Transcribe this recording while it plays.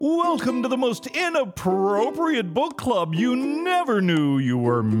Welcome to the most inappropriate book club you never knew you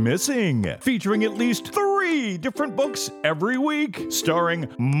were missing. Featuring at least 3 different books every week.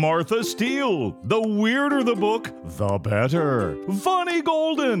 Starring Martha Steele, the weirder the book, the better. Vonnie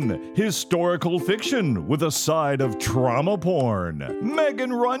Golden, historical fiction with a side of trauma porn.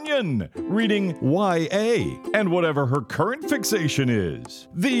 Megan Runyon, reading YA and whatever her current fixation is.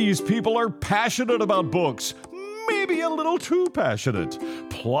 These people are passionate about books. Maybe a little too passionate.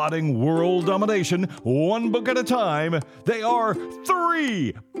 Plotting world domination, one book at a time. They are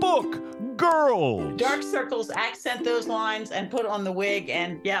 3 book girls. Dark circles, accent those lines, and put on the wig,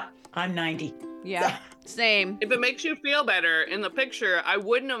 and yeah, I'm 90. Yeah, same. If it makes you feel better, in the picture, I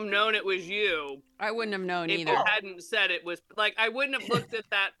wouldn't have known it was you. I wouldn't have known if either. you hadn't said it was, like, I wouldn't have looked at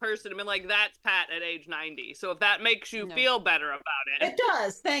that person and been like, that's Pat at age 90. So if that makes you feel better about it. It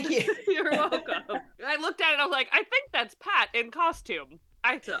does, thank you. You're welcome. I looked at it, I was like, I think that's Pat in costume.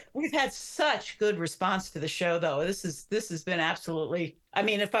 We've had such good response to the show, though. This has been absolutely, I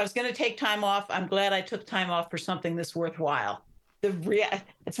mean, if I was going to take time off, I'm glad I took time off for something this worthwhile.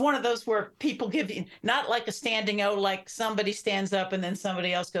 It's one of those where people give you, not like a standing O, like somebody stands up and then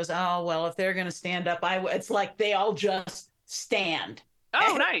somebody else goes, oh, well, if they're going to stand up, it's like they all just stand.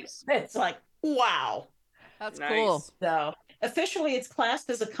 Oh, nice. It's like, wow. That's nice. Cool. So officially it's classed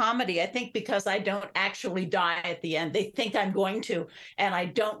as a comedy, I think, because I don't actually die at the end. They think I'm going to, and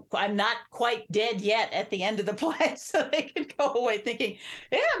I'm not quite dead yet at the end of the play. So they can go away thinking,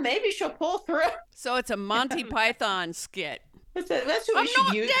 yeah, maybe she'll pull through. So it's a Monty Python skit. That's what I'm we should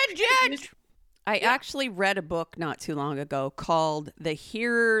not use. dead yet. I actually read a book not too long ago called The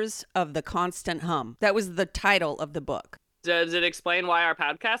Hearers of the Constant Hum. That was the title of the book. Does it explain why our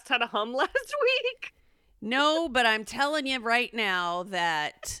podcast had a hum last week? No, but I'm telling you right now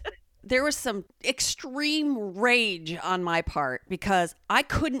that there was some extreme rage on my part because I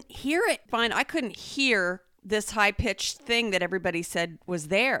couldn't hear it. Fine, I couldn't hear this high-pitched thing that everybody said was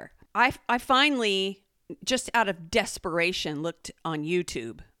there. I finally, just out of desperation, looked on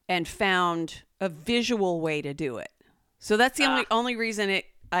YouTube and found a visual way to do it. So that's the only reason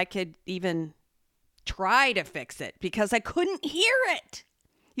I could even try to fix it, because I couldn't hear it.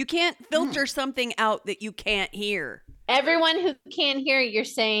 You can't filter something out that you can't hear. Everyone who can't hear it, you're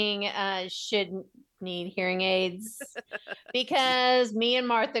saying should need hearing aids, because me and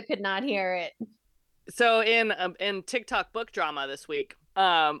Martha could not hear it. So in TikTok book drama this week,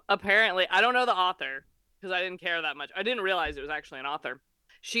 apparently, I don't know the author because I didn't care that much. I didn't realize it was actually an author.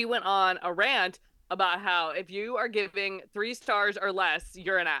 She went on a rant about how if you are giving 3 stars or less,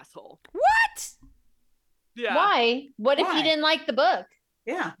 you're an asshole. What? Yeah. Why? What if you didn't like the book?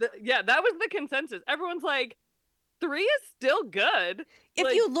 Yeah. That was the consensus. Everyone's like, 3 is still good.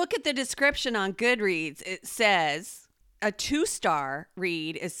 If you look at the description on Goodreads, it says a 2-star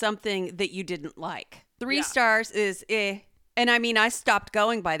read is something that you didn't like. 3 stars is eh. And I mean, I stopped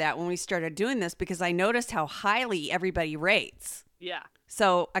going by that when we started doing this because I noticed how highly everybody rates. Yeah.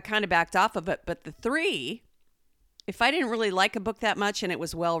 So I kind of backed off of it. But the 3, if I didn't really like a book that much and it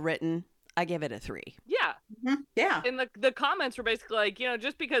was well written, I give it a 3. Yeah. Mm-hmm. Yeah. And the comments were basically like,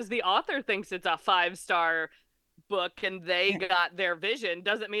 just because the author thinks it's a 5-star book and they got their vision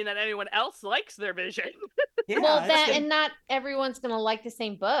doesn't mean that anyone else likes their vision. Well, and not everyone's going to like the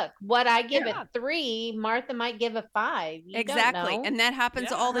same book. What I give it 3, Martha might give a 5. You exactly. don't know. And that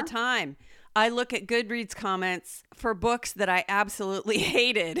happens all the time. I look at Goodreads comments for books that I absolutely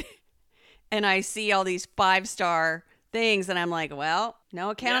hated, and I see all these 5-star things, and I'm like, well,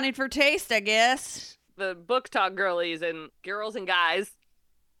 no accounting for taste, I guess. The book talk girlies and girls and guys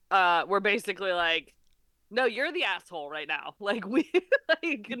were basically like, no, you're the asshole right now. Like, no,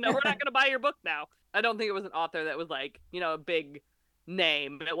 we're not going to buy your book now. I don't think it was an author that was like, a big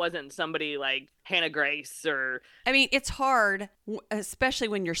name. It wasn't somebody like Hannah Grace or... I mean, it's hard, especially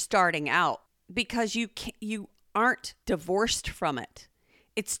when you're starting out, because you aren't divorced from it.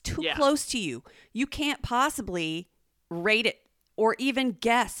 It's too close to you. You can't possibly rate it or even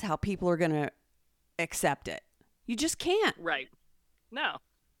guess how people are going to accept it. You just can't. Right. No.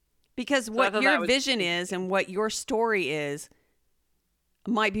 Because what your vision is and what your story is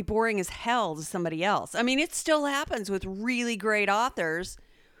might be boring as hell to somebody else. I mean, it still happens with really great authors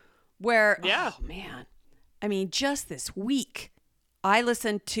where, oh man, I mean, just this week, I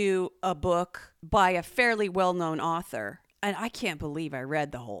listened to a book by a fairly well-known author, and I can't believe I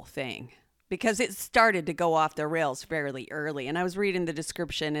read the whole thing because it started to go off the rails fairly early. And I was reading the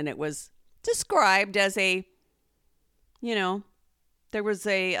description, and it was described as a, there was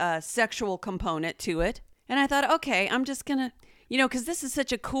a sexual component to it. And I thought, okay, I'm just going to, because this is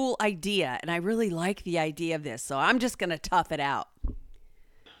such a cool idea, and I really like the idea of this, so I'm just going to tough it out.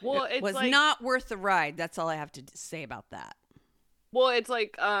 Well, It it's was like not worth the ride. That's all I have to say about that. well, it's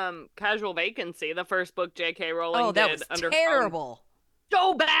like Casual Vacancy, the first book J.K. Rowling Oh, that did was under terrible.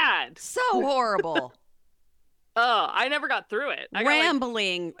 so bad. So horrible. I never got through it. I got,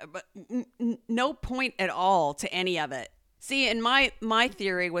 Rambling, but no point at all to any of it. See, and my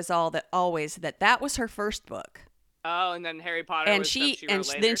theory was always that was her first book. oh, and then Harry Potter And was she stuff she wrote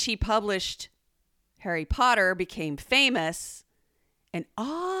later. then she published Harry Potter, became famous, and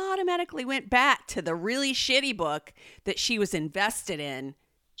automatically went back to the really shitty book that she was invested in.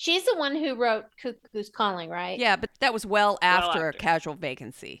 She's the one who wrote Cuckoo's Calling, right? Yeah, but that was well after after. Casual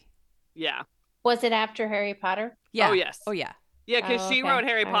Vacancy. Yeah. Was it after Harry Potter? Yeah. Oh, yes. Oh, yeah. Yeah, because Oh, she okay. wrote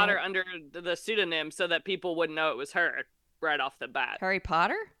Harry All Potter right. under the pseudonym so that people wouldn't know it was her right off the bat. Harry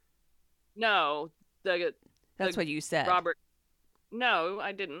Potter? No, That's what you said. Robert. No,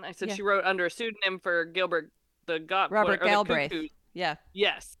 I didn't. I said Yeah. she wrote under a pseudonym for Gilbert Robert the Galbraith. Cuckoo. Yeah.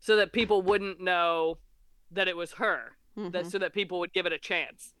 Yes, so that people wouldn't know that it was her. Mhm. So that people would give it a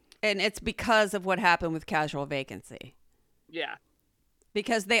chance. And it's because of what happened with Casual Vacancy. Yeah.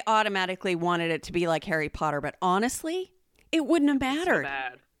 Because they automatically wanted it to be like Harry Potter, but honestly, it wouldn't have So mattered.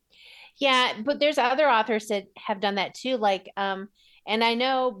 bad. Yeah, but there's other authors that have done that too. Like, and I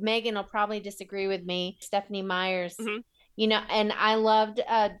know Megan will probably disagree with me, Stephanie Myers. Mhm. You know, and I loved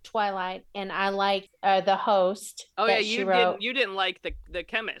Twilight, and I liked The Host. Oh that yeah, she you wrote. didn't like the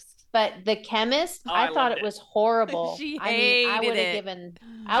Chemist. But The Chemist, Oh, I I thought loved it it. was horrible. She I mean, I hated would have it. given,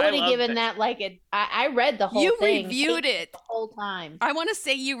 I I would have loved given it. that like I read the whole You thing. reviewed hated it. the whole time. I want to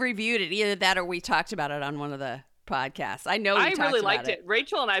say you reviewed it. Either that or we talked about it on one of the podcasts. I know you I talked really about liked it.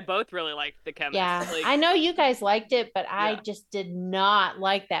 Rachel and I both really liked the Chemist. Yeah, Like, I know you guys liked it, but I Yeah. just did not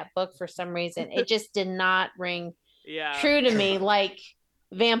like that book for some reason. It just did not ring yeah. true to me like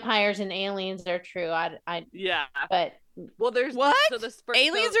vampires and aliens are true. Yeah. But Well, there's What? So the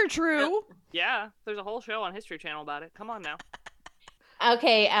Aliens are true. Yeah, there's a whole show on History Channel about it. Come on now.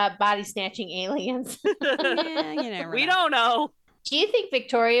 okay, body snatching aliens. Yeah, you never We know. don't know. Do you think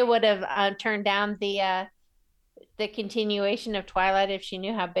Victoria would have turned down the continuation of Twilight if she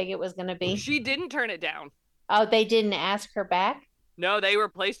knew how big it was going to be? She didn't turn it down. Oh, they didn't ask her back? No, they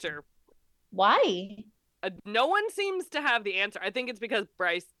replaced her. Why? No one seems to have the answer. I think it's because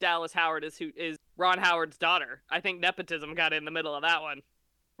Bryce Dallas Howard is Ron Howard's daughter. I think nepotism got in the middle of that one.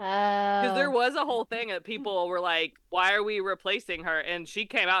 Because there Oh, was a whole thing that people were like, why are we replacing her? And she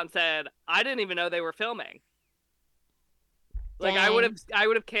came out and said, I didn't even know they were filming. Like I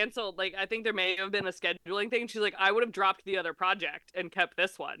would have canceled, like I think there may have been a scheduling thing. She's like, I would have dropped the other project and kept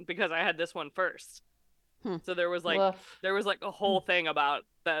this one because I had this one first. So there was like woof. a whole thing about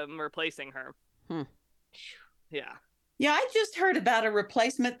them replacing her. Yeah. Yeah, I just heard about a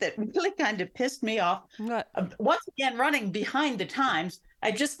replacement that really kind of pissed me off. What? Once again, running behind the times,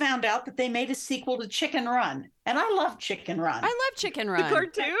 I just found out that they made a sequel to Chicken Run. And I love Chicken Run. I love Chicken The Run.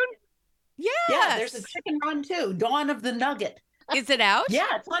 cartoon? Yes. Yeah, there's a Chicken Run too, Dawn of the Nugget. Is it out?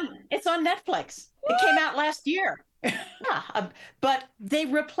 Yeah, it's on Netflix. It came out last year. Yeah, but they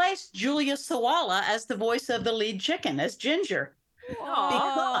replaced Julia Sawalha as the voice of the lead chicken, as Ginger.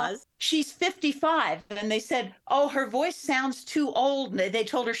 Because she's 55 and they said, oh, her voice sounds too old. They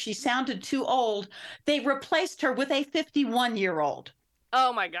told her she sounded too old. They replaced her with a 51-year-old.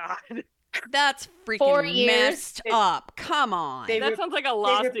 Oh my God. That's 4 freaking years. messed up. Come on. They That re- sounds like a They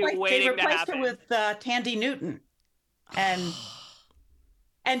lawsuit replaced, waiting to her happen. with Tandy Newton.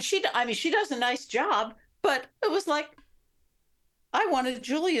 And she does a nice job, but it was like, I wanted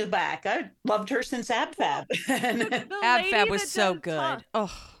Julia back. I loved her since AbFab. The Ab lady Fab was that so does good.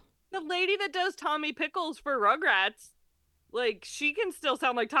 Oh, The lady that does Tommy Pickles for Rugrats, like she can still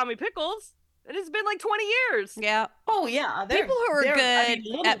sound like Tommy Pickles. And it's been like 20 years. yeah. Oh yeah, People who are good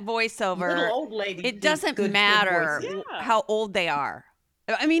at voiceover, little old ladies. it do doesn't good matter voices. Yeah. how old they are.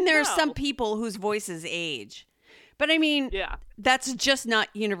 I mean, there are some No. people whose voices age. But I mean, Yeah. that's just not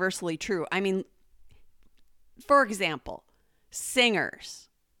universally true. I mean, for example, singers.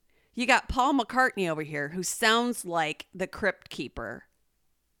 You got Paul McCartney over here who sounds like the Crypt Keeper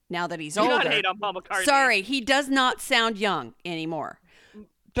now that he's Do older. not hate on Paul McCartney. Sorry, he does not sound young anymore.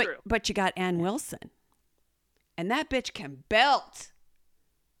 True. But you got Ann Wilson. And that bitch can belt.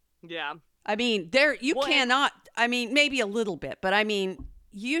 Yeah. I mean, you Well, cannot, I mean, maybe a little bit, but I mean,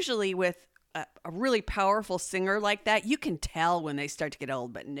 usually with a really powerful singer like that, you can tell when they start to get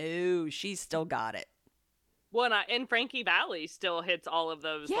old, but no, she's still got it. Well, and Frankie Valli still hits all of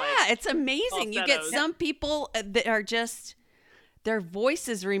those. Yeah, like, it's amazing. You get falsettos. some people that are just, their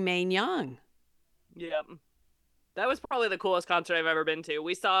voices remain young. Yep. That was probably the coolest concert I've ever been to.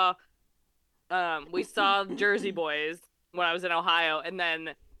 We saw Jersey Boys when I was in Ohio, and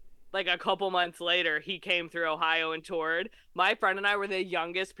then like a couple months later, he came through Ohio and toured. My friend and I were the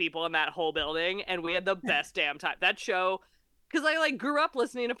youngest people in that whole building, and we had the best damn time. That show, because I like grew up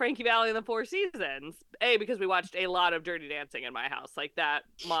listening to Frankie Valli and the Four Seasons. Because we watched a lot of Dirty Dancing in my house. Like that,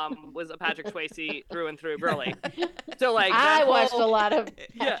 mom was a Patrick Swayze through and through girly. So like I watched a lot of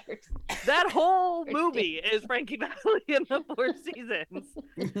Patrick. That whole movie is Frankie Valli and the Four Seasons.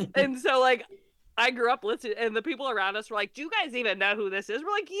 And so like I grew up listening, and the people around us were like, "Do you guys even know who this is?"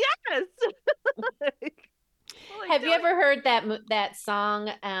 We're like, "Yes." Have you ever heard that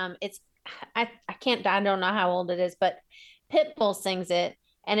song? It's I don't know how old it is, but Pitbull sings it,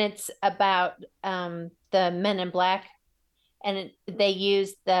 and it's about the Men in Black, and they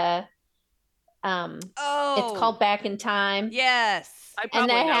use the it's called Back in Time. Yes. And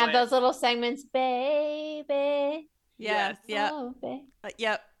they have those little segments, baby. Yes. Yeah. Oh, baby.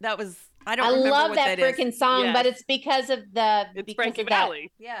 Yep. That was. I love that freaking freaking song, Yes. but it's because of Frankie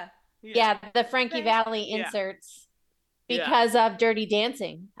Valli. Yeah, the Frankie Valli inserts because of Dirty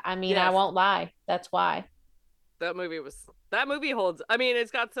Dancing. I mean, I won't lie. That's why. That movie holds. I mean,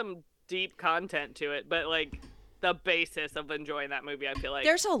 it's got some deep content to it, but like the basis of enjoying that movie, I feel like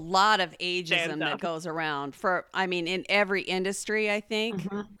there's a lot of ageism that goes around in every industry, I think.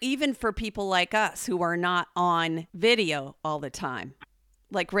 Even for people like us who are not on video all the time,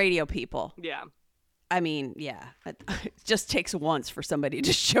 like radio people. Yeah. I mean, yeah, it just takes once for somebody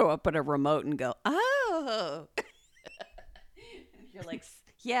to show up at a remote and go, "Oh." You're like,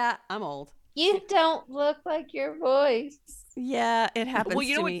 "Yeah, I'm old." You don't look like your voice. Yeah, it happens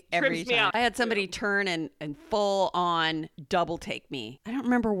to me every trips me time. out, I had somebody turn and full on double take me. I don't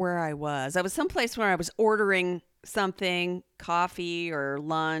remember where I was. I was someplace where I was ordering something, coffee or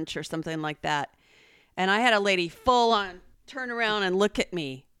lunch or something like that. And I had a lady full on turn around and look at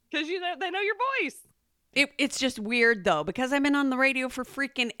me. Because they know your voice. It's just weird, though, because I've been on the radio for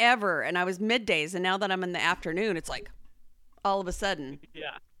freaking ever. And I was middays. And now that I'm in the afternoon, it's like all of a sudden.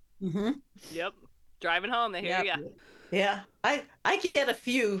 Yeah. Yep. Driving home, they hear you. Yeah, I get a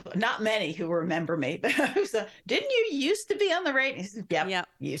few, not many, who remember me. But didn't you used to be on the radio? Yep,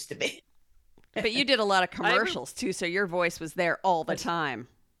 used to be. But you did a lot of commercials too, so your voice was there all the time.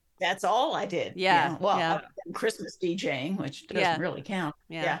 That's all I did. Yeah. Well, other than Christmas DJing, which doesn't really count.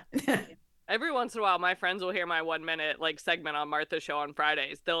 Yeah. Every once in a while, my friends will hear my 1 minute like segment on Martha's show on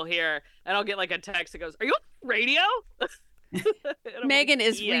Fridays. They'll hear, and I'll get like a text that goes, "Are you on the radio?" Megan like,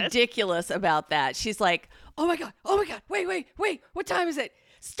 is ridiculous about that. She's like, oh my god, wait, what time is it?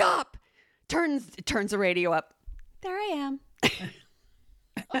 Stop. Turns the radio up. There I am.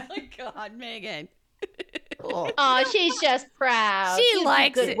 Oh my god, Megan. Oh, she's just proud. She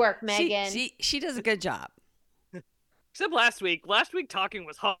likes good it. work, Megan. She does a good job. Except last week. Last week talking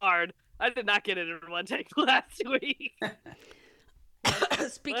was hard. I did not get it in one take last week.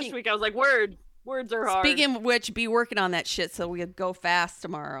 Last week I was like, words are hard. Speaking of which, be working on that shit so we could go fast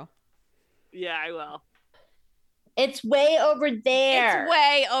tomorrow. Yeah, I will. It's way over there. It's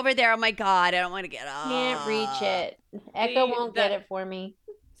way over there. Oh my god, I don't want to get up. Can't reach it. Echo won't get it for me.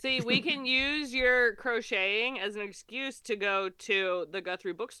 See, we can use your crocheting as an excuse to go to the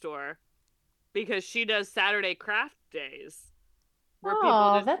Guthrie bookstore because she does Saturday craft days where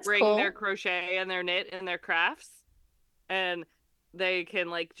people just bring their crochet and their knit and their crafts, and they can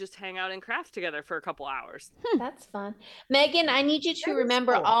like just hang out and craft together for a couple hours. That's fun. Megan, I need you to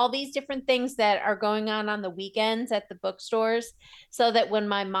remember all these different things that are going on the weekends at the bookstores so that when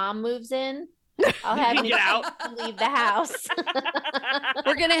my mom moves in, I'll have an excuse to leave the house.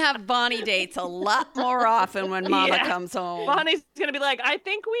 We're going to have Bonnie dates a lot more often when Mama comes home. Bonnie's going to be like, I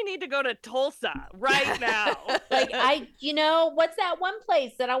think we need to go to Tulsa right now. Like, what's that one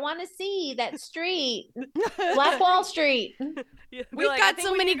place that I want to see? That street. Black Wall Street. We've got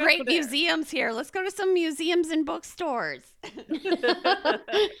so many great museums here. Let's go to some museums and bookstores.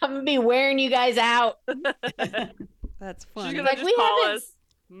 I'm going to be wearing you guys out. That's funny. She's going to just call us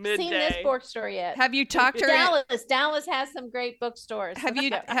midday. Seen this bookstore yet? Have you talked to her? Dallas has some great bookstores. Have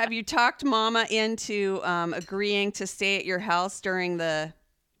you talked Mama into agreeing to stay at your house during the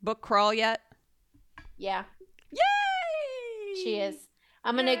book crawl yet? Yeah. Yay! She is.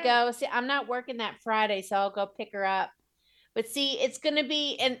 I'm gonna go. See, I'm not working that Friday, so I'll go pick her up. But see, it's gonna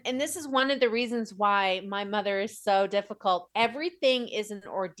be, and this is one of the reasons why my mother is so difficult. Everything is an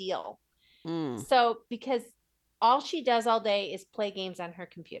ordeal. So because all she does all day is play games on her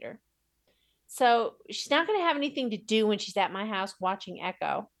computer. So she's not going to have anything to do when she's at my house watching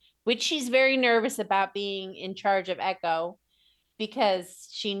Echo, which she's very nervous about being in charge of Echo because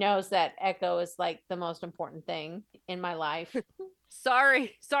she knows that Echo is like the most important thing in my life.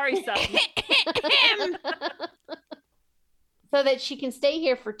 Sorry, son. so that she can stay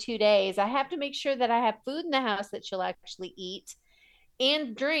here for 2 days. I have to make sure that I have food in the house that she'll actually eat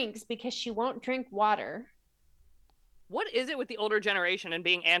and drinks because she won't drink water. What is it with the older generation and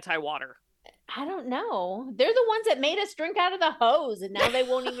being anti-water? I don't know. They're the ones that made us drink out of the hose, and now they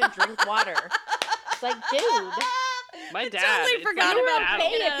won't even drink water. It's like, dude. My I dad. totally it's forgot like a about battle.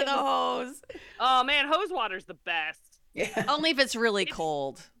 it out of the hose. Oh man, hose water's the best. Yeah. Only if it's really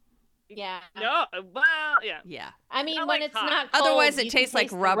cold. Yeah. No, well, yeah. Yeah. I mean, I when like it's hot. not cold, Otherwise, it you can tastes like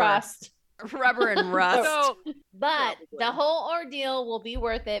taste the rubber. rust. Rubber and rust. So But Probably. the whole ordeal will be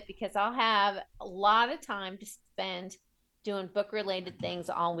worth it because I'll have a lot of time to spend doing book-related things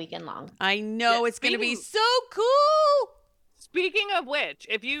all weekend long. I know Yeah, it's going to be speaking- so cool. Speaking of which,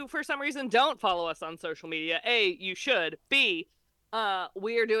 if you for some reason don't follow us on social media, A, you should. B,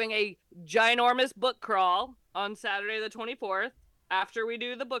 we are doing a ginormous book crawl on Saturday the 24th after we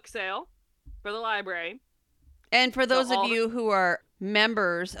do the book sale for the library. And for those all of the- you who are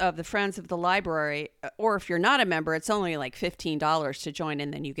members of the Friends of the Library, or if you're not a member, it's only like $15 to join,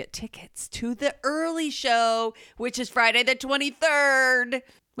 and then you get tickets to the early show, which is Friday the 23rd.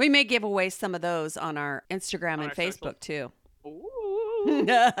 We may give away some of those on our Instagram and our Facebook too. Ooh.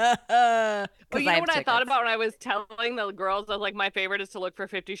 Well, Well, you know what I thought about when I was telling the girls that like my favorite is to look for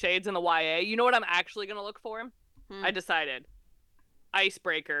 50 Shades in the YA? You know what I'm actually going to look for? I decided.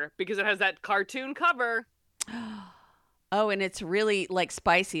 Icebreaker, because it has that cartoon cover. Oh, and it's really like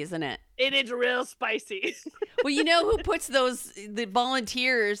spicy, isn't it? It is real spicy. Well, you know who puts those, the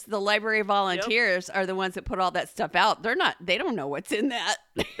volunteers, the library volunteers are the ones that put all that stuff out. They don't know what's in that.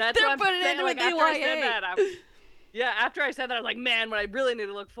 That's They're what I'm putting it saying. in Like, with the after I said YA. that, after I said that, I was like, man, what I really need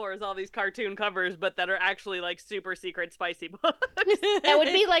to look for is all these cartoon covers, but that are actually like super secret spicy books. That would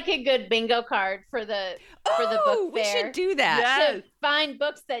be like a good bingo card for the book we fair. should do that. Yes. To find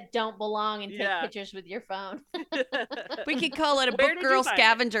books that don't belong and take Yeah. pictures with your phone. We could call it a Where book did you girl find it?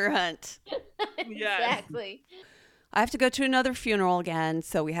 scavenger hunt. Yes. Exactly. I have to go to another funeral again,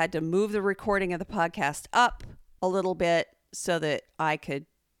 so we had to move the recording of the podcast up a little bit so that I could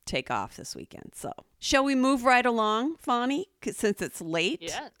take off this weekend. So, shall we move right along, Fani, since it's late?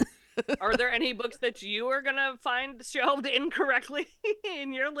 Yes. Are there any books that you are going to find shelved incorrectly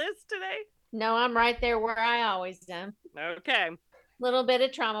in your list today? No, I'm right there where I always am. Okay. Little bit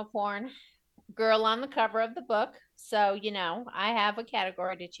of trauma porn. Girl on the cover of the book. So, I have a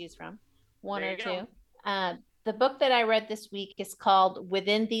category to choose from. One There or you go. two. The book that I read this week is called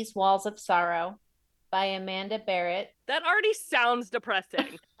Within These Walls of Sorrow by Amanda Barrett. That already sounds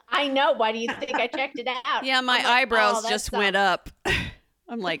depressing. I know. Why do you think I checked it out? Yeah, my I'm like, eyebrows oh, that just went sounds- up.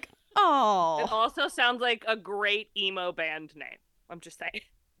 I'm like, It oh. also sounds like a great emo band name. I'm just saying.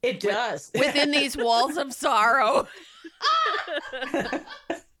 It does. Within these walls of sorrow.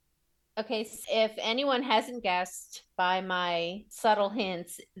 Okay, so if anyone hasn't guessed by my subtle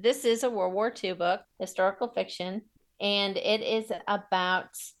hints, this is a World War II book, historical fiction, and it is about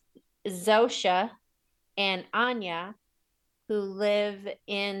Zosha and Anya, who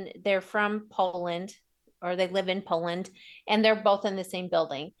they're from Poland, or they live in Poland, and they're both in the same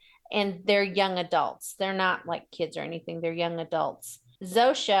building, and they're young adults. They're not like kids or anything, they're young adults.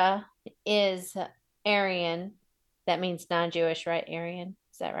 Zosha is Aryan. That means non-Jewish, right? Aryan,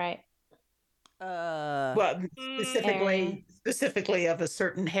 is that right? Well, specifically of a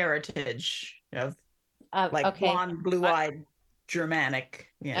certain heritage of like Okay. blonde, blue-eyed, Germanic.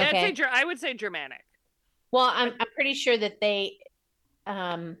 Yeah. Yeah, Okay. I would say Germanic. Well, I'm pretty sure that they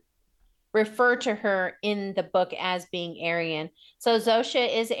refer to her in the book as being Aryan. So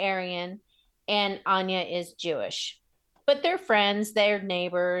Zosha is Aryan and Anya is Jewish. But they're friends, they're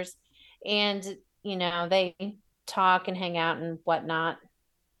neighbors, and they talk and hang out and whatnot,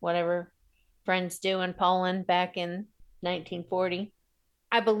 whatever friends do in Poland back in 1940.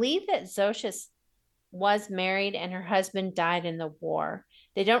 I believe that Zosha was married and her husband died in the war.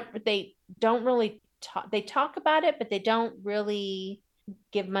 They don't really talk. They talk about it, but they don't really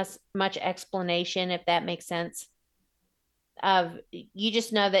give much explanation, if that makes sense. You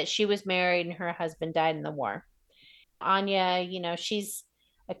just know that she was married and her husband died in the war. Anya, she's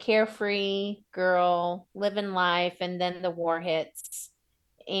a carefree girl living life, and then the war hits,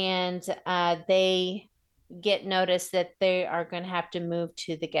 and they get notice that they are going to have to move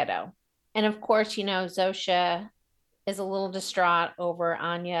to the ghetto. And of course, Zosha is a little distraught over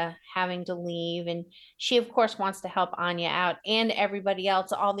Anya having to leave, and she of course wants to help Anya out and everybody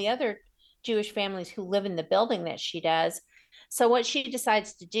else, all the other Jewish families who live in the building that she does. So what she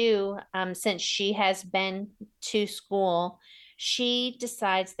decides to do, since she has been to school, she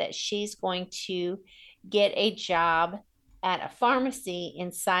decides that she's going to get a job at a pharmacy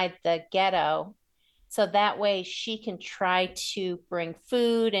inside the ghetto So that way she can try to bring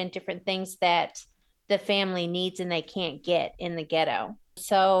food and different things that the family needs and they can't get in the ghetto.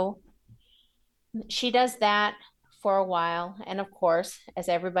 So she does that for a while. And of course, as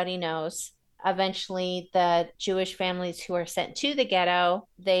everybody knows, eventually the Jewish families who are sent to the ghetto,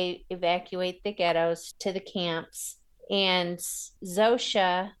 they evacuate the ghettos to the camps. And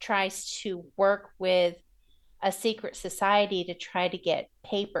Zosha tries to work with a secret society to try to get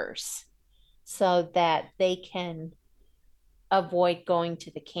papers so that they can avoid going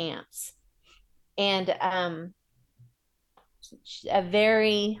to the camps. And a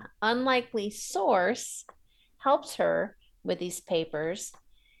very unlikely source helps her with these papers.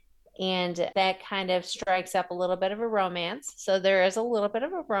 And that kind of strikes up a little bit of a romance. So there is a little bit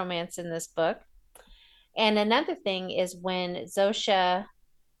of a romance in this book. And another thing is when Zosha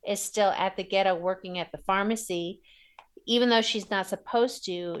is still at the ghetto working at the pharmacy, even though she's not supposed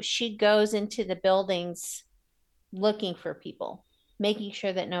to, she goes into the buildings looking for people, making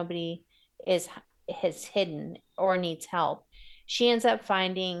sure that nobody is hidden or needs help. She ends up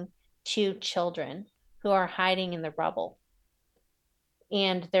finding 2 children who are hiding in the rubble.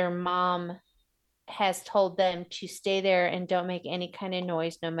 And their mom has told them to stay there and don't make any kind of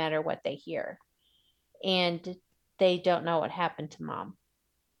noise no matter what they hear. And they don't know what happened to mom.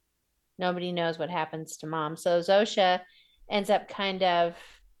 Nobody knows what happens to mom. So Zosha ends up kind of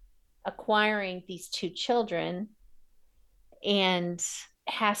acquiring these 2 children and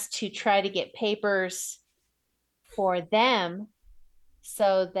has to try to get papers for them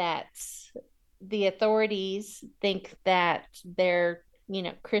so that the authorities think that they're,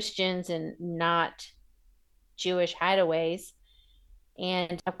 Christians and not Jewish hideaways.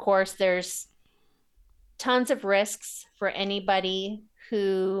 And of course, there's tons of risks for anybody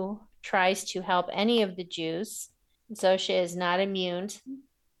who tries to help any of the Jews. Zosha is not immune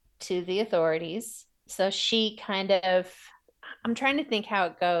to the authorities. So she I'm trying to think how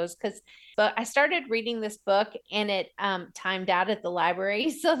it goes but I started reading this book and it timed out at the library.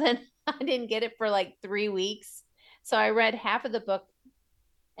 So then I didn't get it for like 3 weeks. So I read half of the book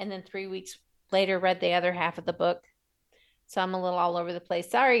and then 3 weeks later read the other half of the book. So I'm a little all over the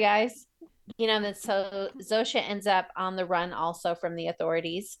place. Sorry, guys. Then so Zosha ends up on the run also from the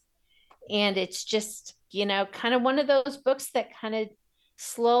authorities. And it's just, kind of one of those books that kind of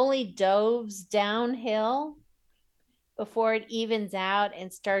slowly dives downhill before it evens out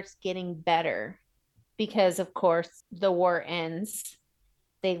and starts getting better. Because, of course, the war ends.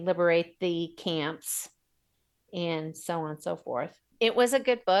 They liberate the camps and so on and so forth. It was a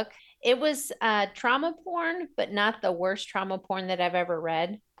good book. It was trauma porn, but not the worst trauma porn that I've ever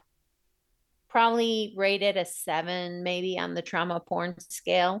read. Probably rated a 7 maybe on the trauma porn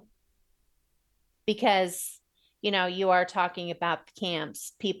scale. Because, you are talking about the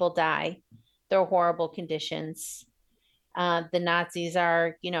camps. People die. They're horrible conditions. The Nazis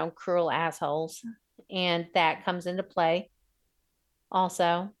are, cruel assholes. And that comes into play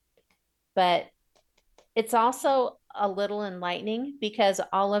also. But it's also a little enlightening because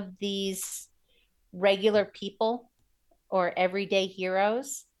all of these regular people or everyday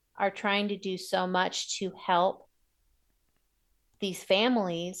heroes are trying to do so much to help these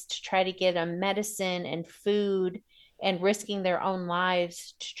families to try to get them medicine and food and risking their own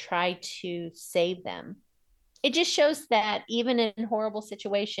lives to try to save them. It just shows that even in horrible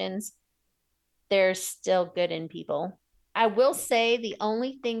situations, there's still good in people. I will say the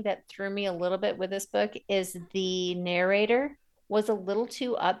only thing that threw me a little bit with this book is the narrator was a little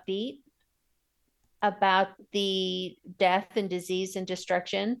too upbeat about the death and disease and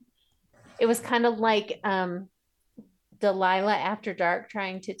destruction. It was kind of like Delilah After Dark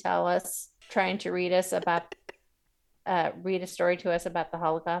trying to read a story to us about the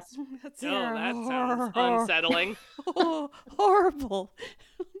Holocaust. That sounds unsettling. Horrible.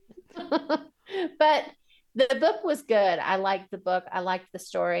 But the book was good. I liked the book. I liked the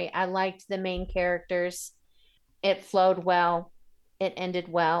story. I liked the main characters. It flowed well. It ended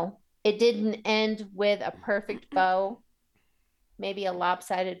well. It didn't end with a perfect bow, maybe a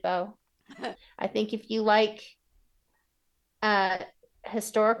lopsided bow. I think if you like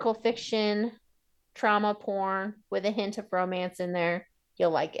historical fiction, trauma porn with a hint of romance in there,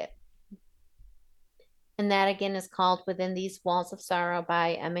 you'll like it. And that again is called Within These Walls of Sorrow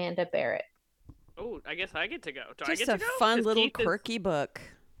by Amanda Barrett. Oh, I guess I get to go. Just a fun little quirky book.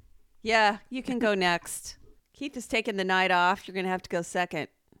 Yeah, you can go next. Keith is taking the night off. You're going to have to go second.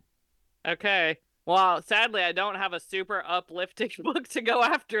 Okay. Well, sadly, I don't have a super uplifting book to go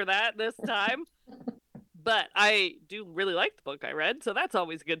after that this time. But I do really like the book I read, so that's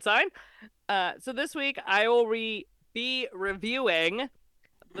always a good sign. So this week, I will be reviewing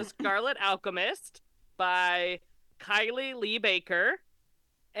The Scarlet Alchemist by Kylie Lee Baker.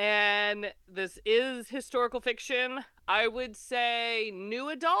 And this is historical fiction. I would say new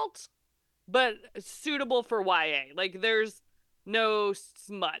adult, but suitable for YA. Like, there's no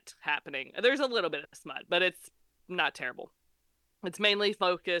smut happening. There's a little bit of smut, but it's not terrible. It's mainly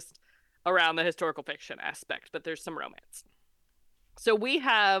focused around the historical fiction aspect, but there's some romance. So we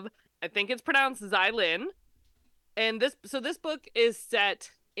have, I think it's pronounced Xylin, and this book is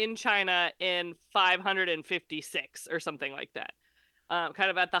set in China in 556 or something like that. Kind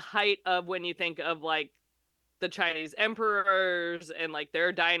of at the height of when you think of like the Chinese emperors and like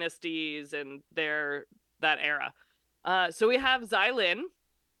their dynasties and that era. So we have Xylin,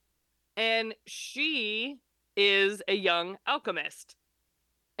 and she is a young alchemist.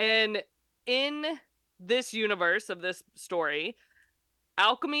 And in this universe of this story,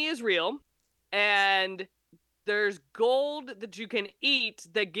 alchemy is real, and there's gold that you can eat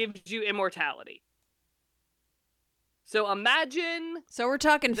that gives you immortality. So imagine. So we're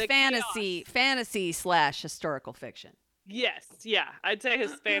talking fantasy / historical fiction. Yes, yeah, I'd say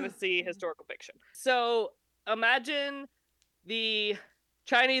his fantasy historical fiction. So imagine the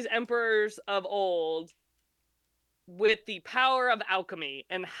Chinese emperors of old with the power of alchemy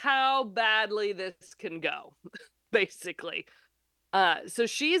and how badly this can go, basically. So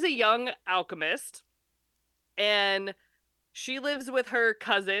she's a young alchemist, and she lives with her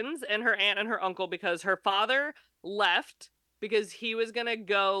cousins and her aunt and her uncle because her father left because he was going to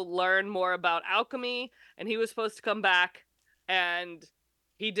go learn more about alchemy, and he was supposed to come back, and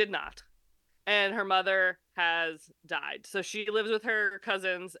he did not. And her mother has died. So she lives with her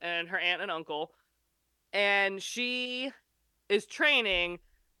cousins and her aunt and uncle, and she is training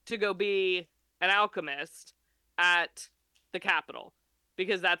to go be an alchemist at the capital,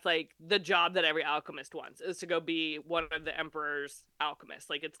 because that's like the job that every alchemist wants, is to go be one of the emperor's alchemists.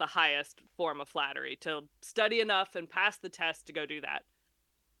 Like, it's the highest form of flattery to study enough and pass the test to go do that.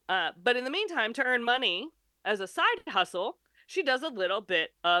 But in the meantime, to earn money as a side hustle, she does a little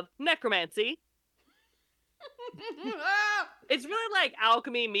bit of necromancy. It's really like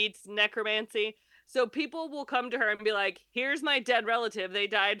alchemy meets necromancy. So people will come to her and be like, here's my dead relative. They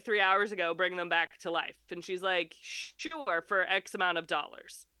died 3 hours ago. Bring them back to life. And she's like, sure, for X amount of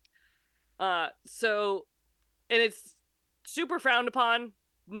dollars. And it's super frowned upon.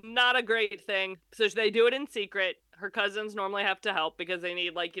 Not a great thing. So they do it in secret. Her cousins normally have to help because they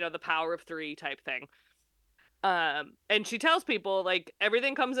need, like, the power of 3 type thing. And she tells people, like,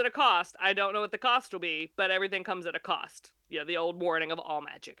 everything comes at a cost. I don't know what the cost will be, but everything comes at a cost. The old warning of all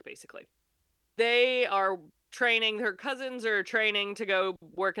magic, basically. They are training, her cousins are training to go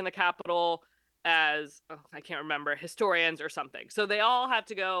work in the capital as, I can't remember, historians or something. So they all have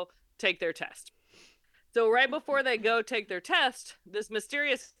to go take their test. So right before they go take their test, this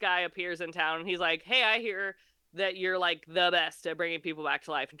mysterious guy appears in town, and he's like, hey, I hear that you're like the best at bringing people back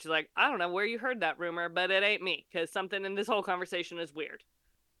to life. And she's like, I don't know where you heard that rumor, but it ain't me, because something in this whole conversation is weird.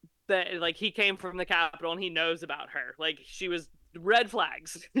 That, like, he came from the capital and he knows about her. Like, she was red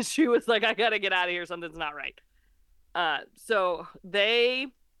flags. She was like, I gotta get out of here, something's not right. So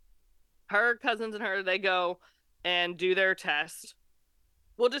her cousins and her, they go and do their test.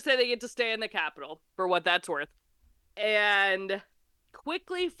 We'll just say they get to stay in the capital for what that's worth, and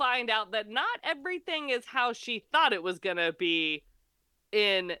quickly find out that not everything is how she thought it was gonna be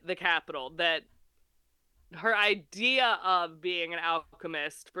in the capital. That her idea of being an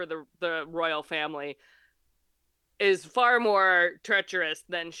alchemist for the royal family is far more treacherous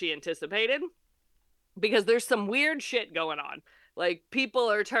than she anticipated, because there's some weird shit going on. Like, people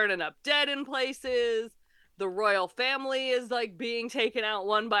are turning up dead in places. The royal family is, like, being taken out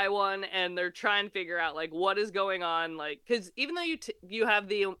one by one, and they're trying to figure out, like, what is going on. Like, because even though you have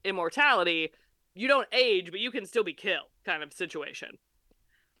the immortality, you don't age, but you can still be killed, kind of situation.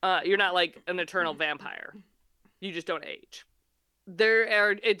 You're not like an eternal vampire. You just don't age.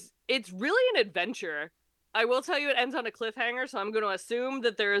 It's really an adventure. I will tell you it ends on a cliffhanger, so I'm going to assume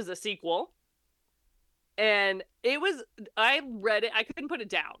that there is a sequel. And I read it, I couldn't put it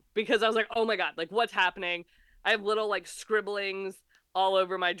down, because I was like, oh my god, like, what's happening? I have little, like, scribblings all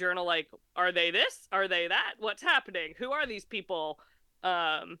over my journal, like, are they this? Are they that? What's happening? Who are these people?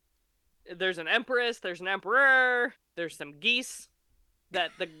 There's an empress, there's an emperor, there's some geese.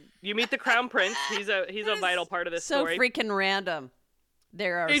 You meet the crown prince. He's a vital part of this story. So freaking random.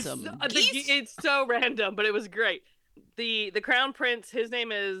 There are some geese. It's so random, but it was great. The crown prince, his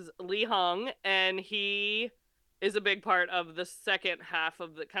name is Li Hong, and he is a big part of the second half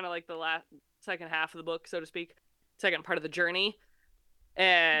of the, kind of like the second half of the book, so to speak, second part of the journey.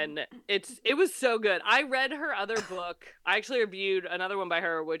 And it was so good. I read her other book. I actually reviewed another one by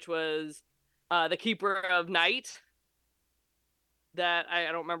her, which was The Keeper of Night. That I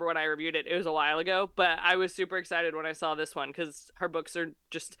don't remember when I reviewed it. It was a while ago, but I was super excited when I saw this one because her books are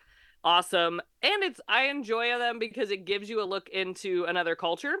just awesome. And I enjoy them because it gives you a look into another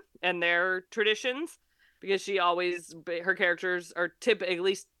culture and their traditions, because her characters are at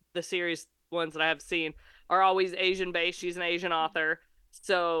least the series ones that I have seen are always Asian based. She's an Asian author.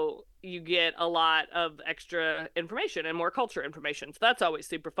 So you get a lot of extra information and more culture information. So that's always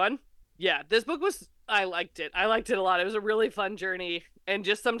super fun. Yeah, this book I liked it. I liked it a lot. It was a really fun journey. And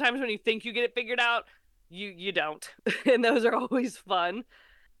just sometimes when you think you get it figured out, you don't. And those are always fun.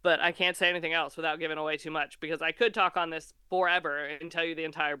 But I can't say anything else without giving away too much, because I could talk on this forever and tell you the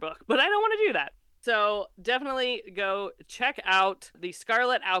entire book, but I don't want to do that. So definitely go check out The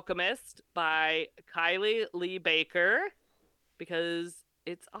Scarlet Alchemist by Kylie Lee Baker, because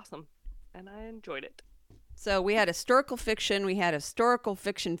it's awesome and I enjoyed it. So we had historical fiction, we had historical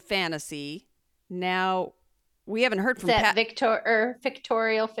fiction fantasy. Now we haven't heard from Pat.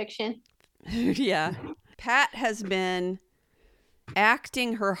 Victorial fiction. Yeah. Pat has been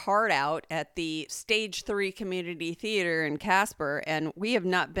acting her heart out at the Stage 3 Community Theater in Casper, and we have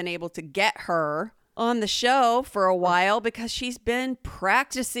not been able to get her on the show for a while because she's been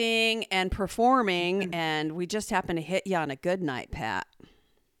practicing and performing, and we just happened to hit you on a good night, Pat.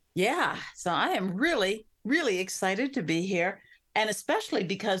 Yeah, so I am really, really excited to be here, and especially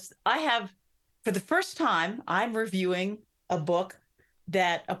because for the first time, I'm reviewing a book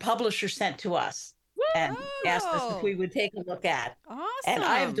that a publisher sent to us and asked us if we would take a look at. Awesome. And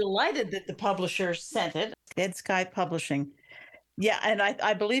I am delighted that the publisher sent it. Dead Sky Publishing. Yeah, and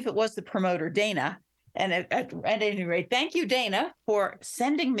I believe it was the promoter, Dana. And at any rate, thank you, Dana, for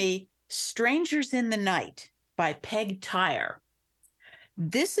sending me Strangers in the Night by Peg Tyre.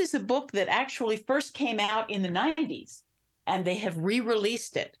 This is a book that actually first came out in the 90s, and they have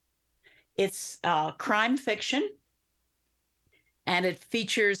re-released it. It's crime fiction, and it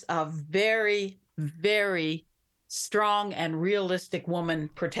features a very, very strong and realistic woman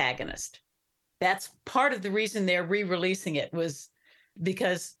protagonist. That's part of the reason they're re-releasing it, was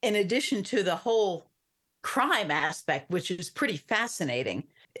because in addition to the whole crime aspect, which is pretty fascinating,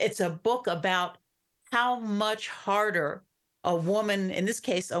 it's a book about how much harder a woman, in this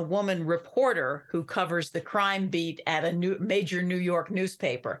case, a woman reporter who covers the crime beat at a major New York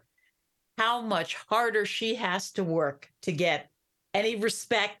newspaper, how much harder she has to work to get any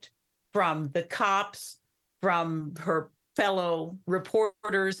respect from the cops, from her fellow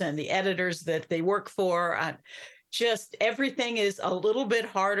reporters and the editors that they work for. Just everything is a little bit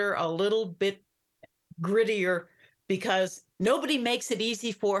harder, a little bit grittier, because nobody makes it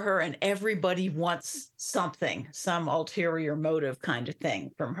easy for her and everybody wants something, some ulterior motive kind of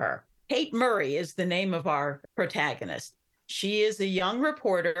thing from her. Kate Murray is the name of our protagonist. She is a young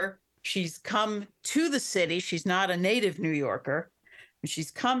reporter. She's come to the city. She's not a native New Yorker.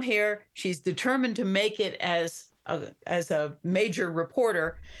 She's come here. She's determined to make it as a major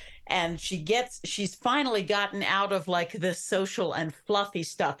reporter. And she's finally gotten out of like the social and fluffy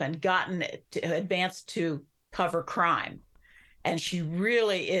stuff and gotten advanced to cover crime. And she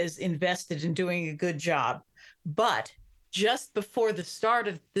really is invested in doing a good job. But just before the start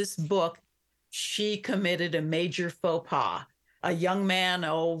of this book, she committed a major faux pas. A young man,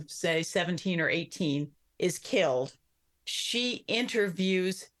 say 17 or 18, is killed. She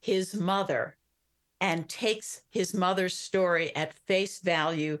interviews his mother and takes his mother's story at face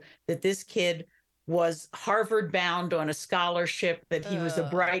value, that this kid was Harvard bound on a scholarship, that he was a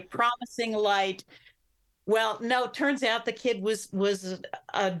bright, promising light. Well, no, it turns out the kid was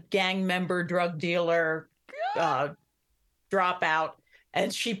a gang member, drug dealer, dropout.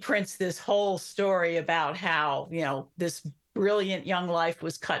 And she prints this whole story about how, this brilliant young life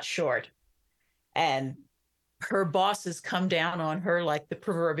was cut short. And her bosses come down on her like the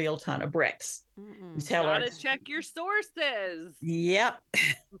proverbial ton of bricks. Tell her, gotta check your sources. Yep.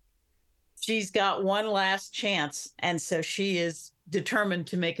 She's got one last chance. And so she is determined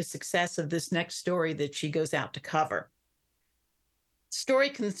to make a success of this next story that she goes out to cover. Story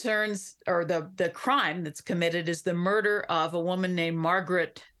concerns, or the crime that's committed is the murder of a woman named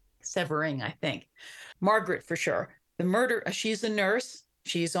Margaret Severing, I think. Margaret for sure. The murder, she's a nurse.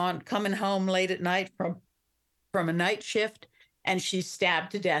 She's coming home late at night from a night shift, and she's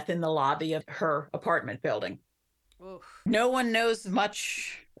stabbed to death in the lobby of her apartment building. Oof. No one knows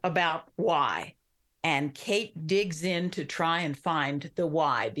much about why. And Kate digs in to try and find the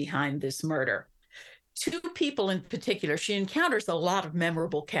why behind this murder. Two people in particular, she encounters a lot of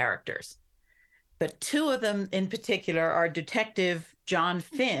memorable characters, but two of them in particular are Detective John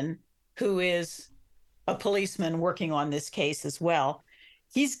Finn, who is a policeman working on this case as well,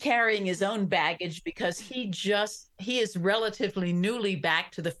 he's carrying his own baggage because he is relatively newly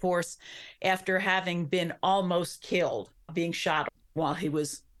back to the force after having been almost killed, being shot while he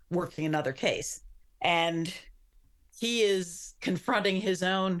was working another case. And he is confronting his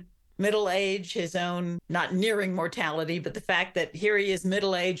own middle age, his own not nearing mortality, but the fact that here he is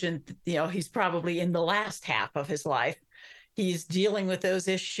middle age and, he's probably in the last half of his life. He's dealing with those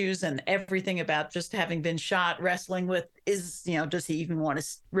issues and everything about just having been shot, wrestling with does he even want to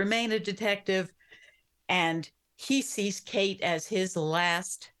remain a detective? And he sees Kate as his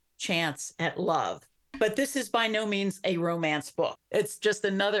last chance at love. But this is by no means a romance book. It's just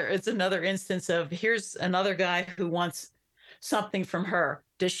another instance of here's another guy who wants something from her.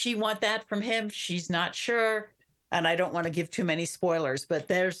 Does she want that from him? She's not sure. And I don't want to give too many spoilers, but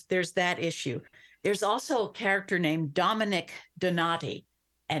there's that issue. There's also a character named Dominic Donati.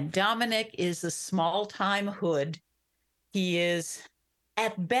 And Dominic is a small-time hood. He is,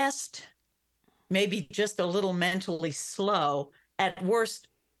 at best, maybe just a little mentally slow. At worst,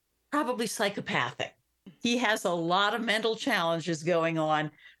 probably psychopathic. He has a lot of mental challenges going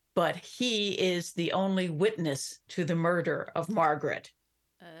on, but he is the only witness to the murder of Margaret.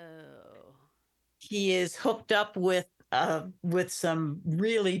 Oh. He is hooked up with some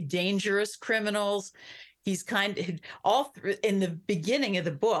really dangerous criminals. He's in the beginning of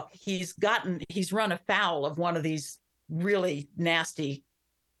the book, he's run afoul of one of these really nasty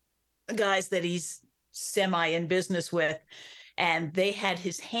guys that he's semi in business with, and they had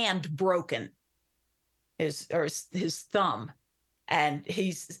his hand broken, his thumb, and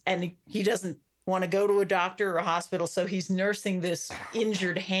he doesn't want to go to a doctor or a hospital, so he's nursing this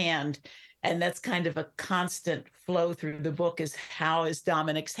injured hand. And that's kind of a constant flow through the book, is how is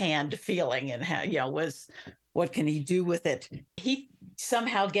Dominic's hand feeling and how, what can he do with it? He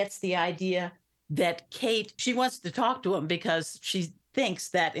somehow gets the idea that Kate, she wants to talk to him because she thinks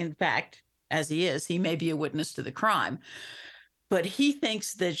that, in fact, as he may be a witness to the crime. But he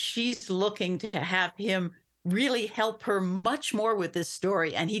thinks that she's looking to have him really help her much more with this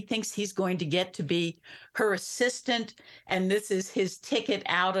story. And he thinks he's going to get to be her assistant. And this is his ticket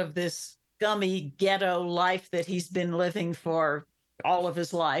out of this scummy ghetto life that he's been living for all of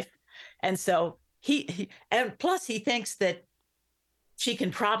his life. And so and plus he thinks that she can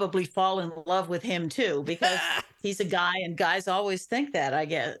probably fall in love with him too, because he's a guy and guys always think that, I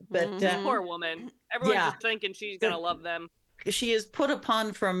guess. But poor woman. Everyone's just thinking she's going to love them. She is put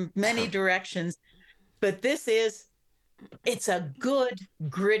upon from many directions, but it's a good,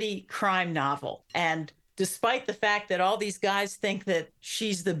 gritty crime novel. And despite the fact that all these guys think that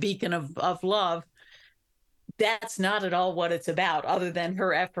she's the beacon of love, that's not at all what it's about, other than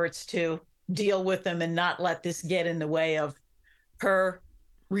her efforts to deal with them and not let this get in the way of her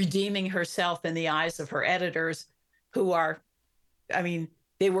redeeming herself in the eyes of her editors, who are,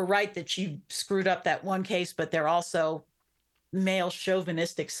 they were right that she screwed up that one case, but they're also male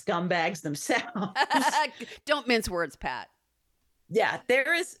chauvinistic scumbags themselves. Don't mince words, Pat. Yeah,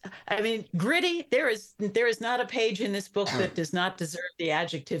 there is, gritty. There is not a page in this book that does not deserve the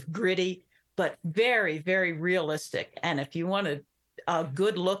adjective gritty, but very, very realistic. And if you want a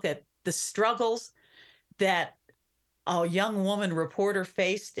good look at the struggles that a young woman reporter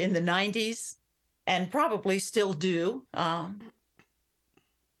faced in the 90s and probably still do,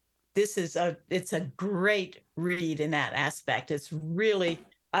 it's a great read in that aspect. It's really,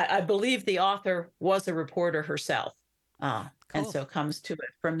 I believe the author was a reporter herself. And so comes to it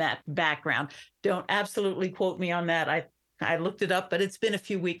from that background. Don't absolutely quote me on that. I looked it up, but it's been a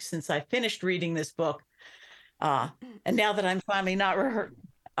few weeks since I finished reading this book. And now that I'm finally not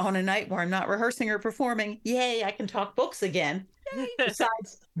on a night where I'm not rehearsing or performing, yay, I can talk books again.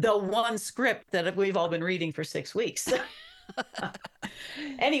 Besides the one script that we've all been reading for 6 weeks.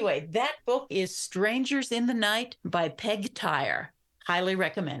 Anyway, that book is Strangers in the Night by Peg Tyre. Highly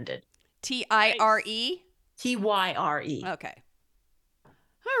recommended. Tire? Tyre. Okay.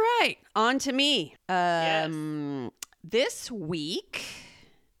 All right. On to me. Yes. This week,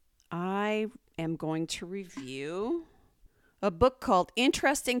 I am going to review a book called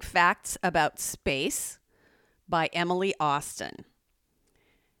Interesting Facts About Space by Emily Austin.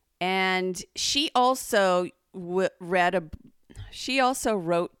 And she also wrote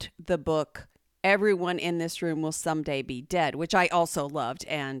the book Everyone in This Room Will Someday Be Dead, which I also loved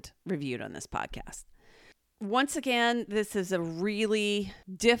and reviewed on this podcast. Once again, this is a really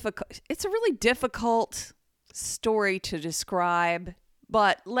difficult story to describe,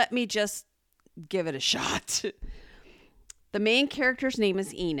 but let me just give it a shot. The main character's name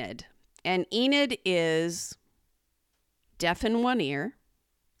is Enid, and Enid is deaf in one ear.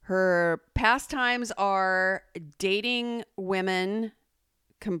 Her pastimes are dating women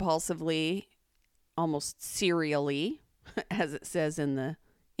compulsively, almost serially, as it says in the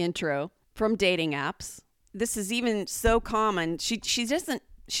intro, from dating apps. This is even so common.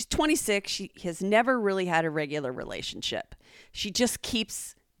 She's 26. She has never really had a regular relationship. She just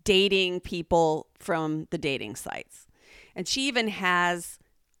keeps dating people from the dating sites. And she even has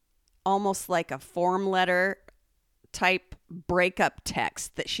almost like a form letter type breakup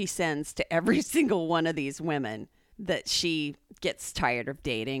text that she sends to every single one of these women that she gets tired of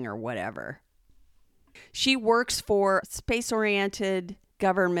dating or whatever. She works for a space-oriented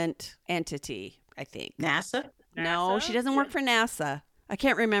government entity, I think. NASA? No, she doesn't work for NASA. I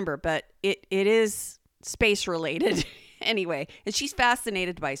can't remember, but it is space related anyway. And she's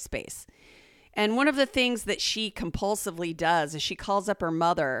fascinated by space. And one of the things that she compulsively does is she calls up her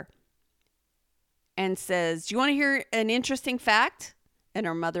mother and says, "Do you want to hear an interesting fact?" And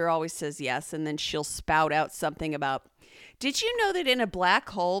her mother always says yes. And then she'll spout out something about, "Did you know that in a black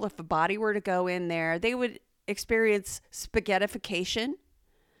hole, if a body were to go in there, they would experience spaghettification?"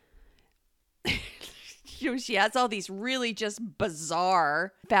 She has all these really just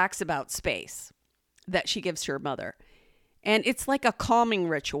bizarre facts about space that she gives to her mother. And it's like a calming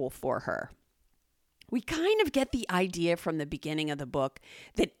ritual for her. We kind of get the idea from the beginning of the book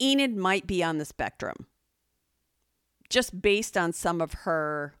that Enid might be on the spectrum, just based on some of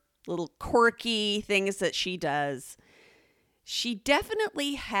her little quirky things that she does. She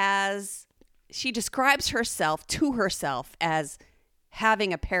definitely she describes herself to herself as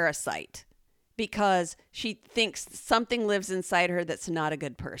having a parasite because she thinks something lives inside her that's not a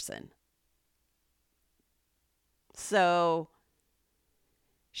good person. So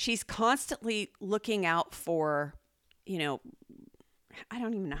she's constantly looking out for, I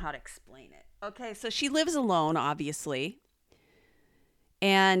don't even know how to explain it. Okay, so she lives alone, obviously.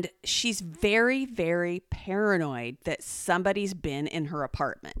 And she's very, very paranoid that somebody's been in her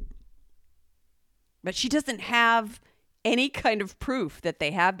apartment. But she doesn't have any kind of proof that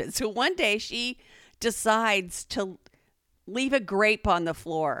they have been. So one day she decides to leave a grape on the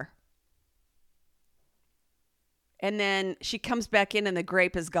floor. And then she comes back in and the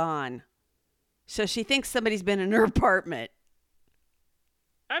grape is gone. So she thinks somebody's been in her apartment.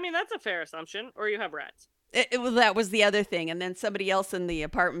 I mean, that's a fair assumption. Or you have rats. That was the other thing. And then somebody else in the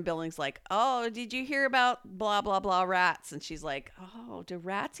apartment building's like, "Oh, did you hear about blah, blah, blah rats?" And she's like, "Oh, do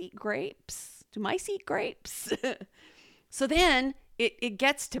rats eat grapes? Do mice eat grapes?" So then it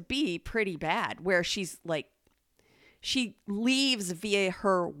gets to be pretty bad where she's like, she leaves via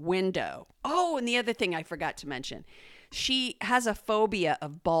her window. Oh, and the other thing I forgot to mention, she has a phobia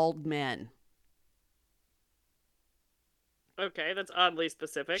of bald men. Okay, that's oddly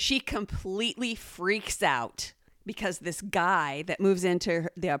specific. She completely freaks out because this guy that moves into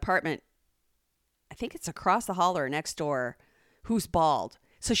the apartment, I think it's across the hall or next door, who's bald.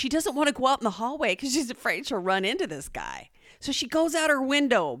 So she doesn't want to go out in the hallway because she's afraid she'll run into this guy. So she goes out her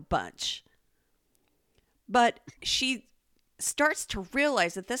window a bunch. But she starts to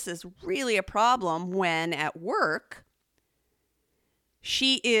realize that this is really a problem when at work,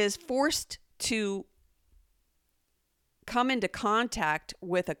 she is forced to come into contact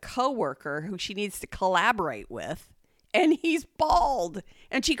with a coworker who she needs to collaborate with, and he's bald.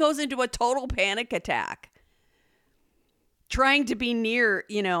 And she goes into a total panic attack trying to be near,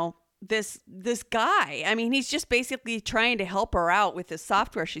 this guy. I mean, he's just basically trying to help her out with this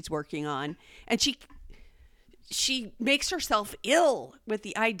software she's working on. And she makes herself ill with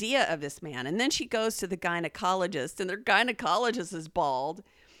the idea of this man. And then she goes to the gynecologist, and their gynecologist is bald.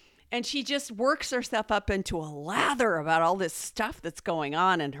 And she just works herself up into a lather about all this stuff that's going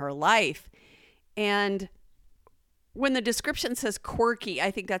on in her life. And when the description says quirky,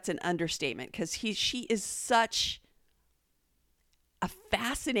 I think that's an understatement because she is such a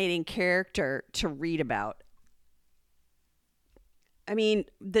fascinating character to read about. I mean,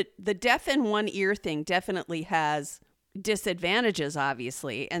 the deaf in one ear thing definitely has disadvantages,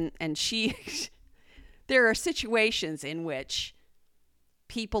 obviously. And she, there are situations in which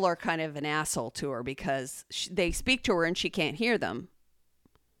people are kind of an asshole to her because they speak to her and she can't hear them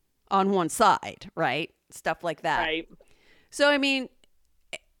on one side, right? Stuff like that. Right. So, I mean,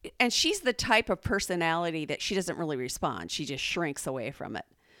 and she's the type of personality that she doesn't really respond. She just shrinks away from it.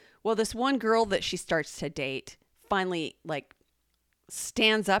 Well, this one girl that she starts to date finally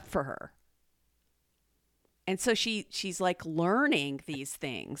stands up for her. And so she's learning these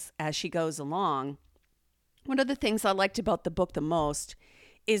things as she goes along. One of the things I liked about the book the most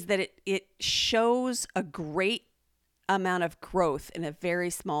is that it shows a great amount of growth in a very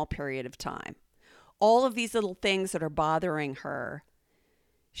small period of time. All of these little things that are bothering her,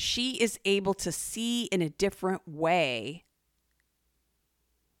 she is able to see in a different way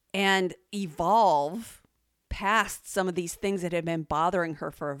and evolve past some of these things that had been bothering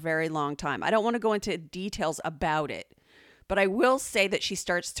her for a very long time. I don't want to go into details about it, but I will say that she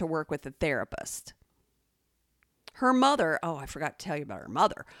starts to work with a therapist. Her mother, I forgot to tell you about her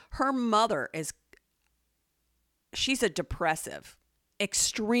mother. Her mother she's a depressive,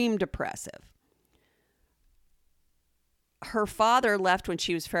 extreme depressive. Her father left when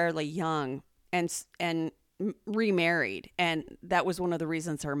she was fairly young and remarried. And that was one of the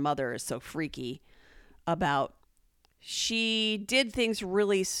reasons her mother is so freaky about. She did things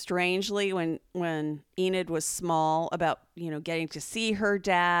really strangely when Enid was small about, getting to see her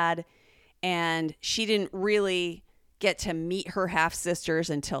dad. And she didn't really get to meet her half-sisters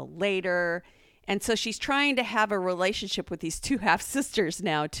until later. And so she's trying to have a relationship with these two half-sisters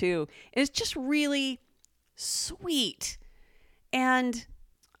now, too. And it's just really sweet. And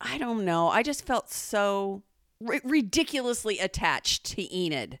I don't know. I just felt so ridiculously attached to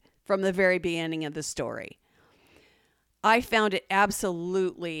Enid from the very beginning of the story. I found it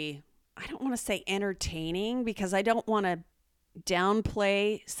absolutely, I don't want to say entertaining, because I don't want to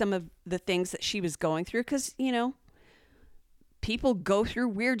downplay some of the things that she was going through, because, people go through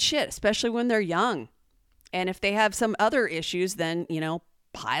weird shit, especially when they're young. And if they have some other issues, then,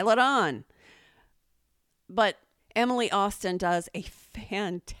 pile it on. But Emily Austen does a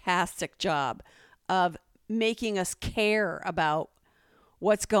fantastic job of making us care about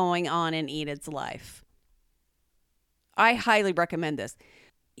what's going on in Enid's life. I highly recommend this.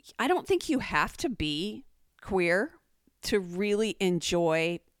 I don't think you have to be queer to really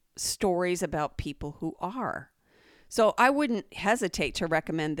enjoy stories about people who are. So I wouldn't hesitate to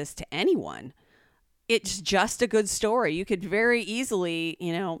recommend this to anyone. It's just a good story. You could very easily,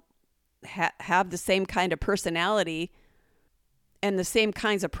 have the same kind of personality and the same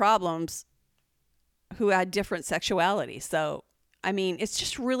kinds of problems who had different sexuality. So, it's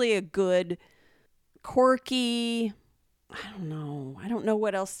just really a good, quirky, I don't know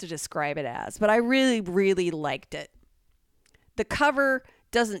what else to describe it as, but I really, really liked it. The cover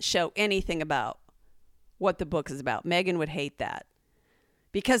doesn't show anything about what the book is about. Megan would hate that,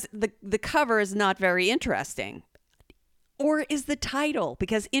 because the cover is not very interesting. Or is the title,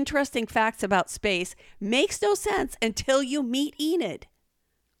 because interesting facts about space makes no sense until you meet Enid.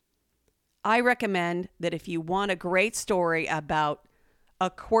 I recommend that if you want a great story about a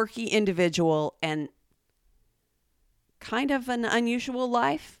quirky individual and kind of an unusual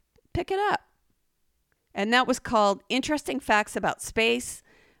life, pick it up. And that was called Interesting Facts About Space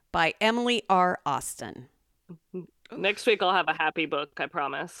by Emily R. Austen. Next week I'll have a happy book, I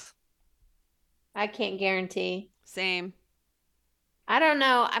promise. I can't guarantee. Same. I don't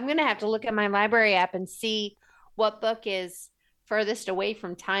know. I'm going to have to look at my library app and see what book is furthest away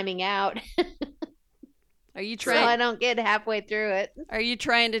from timing out. Are you So trying? I don't get halfway through it. Are you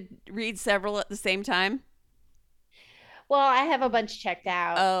trying to read several at the same time? Well, I have a bunch checked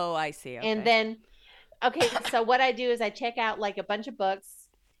out. Oh, I see. Okay. And then, so what I do is I check out like a bunch of books,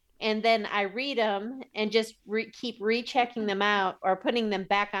 and then I read them and just keep rechecking them out or putting them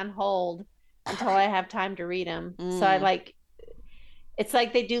back on hold until I have time to read them. So it's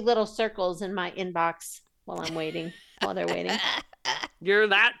like they do little circles in my inbox while I'm waiting, while they're waiting. You're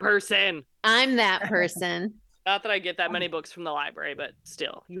that person. I'm that person. Not that I get that many books from the library, but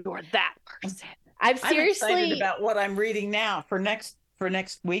still, you're that person. I'm excited about what I'm reading now for next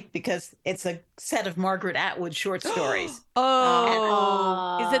week, because it's a set of Margaret Atwood short stories. Is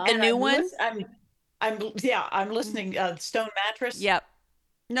it the new one? I'm listening. Stone Mattress. Yep.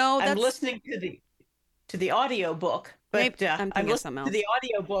 No, I'm listening to the audio book, but I'm listening to the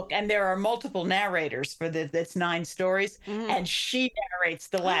audio book, and there are multiple narrators for that's 9 stories, and she narrates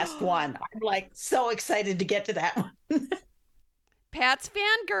the last one. I'm like so excited to get to that one. Pat's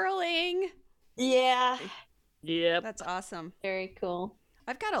fangirling. Yeah. Yep. That's awesome. Very cool.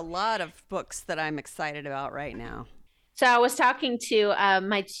 I've got a lot of books that I'm excited about right now. So I was talking to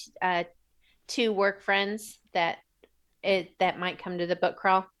my 2 work friends that might come to the book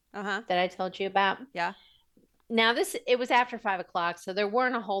crawl that I told you about. Yeah. Now it was after 5 o'clock, so there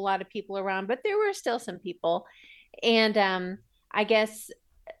weren't a whole lot of people around, but there were still some people. And I guess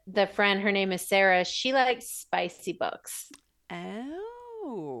the friend, her name is Sarah, she likes spicy books.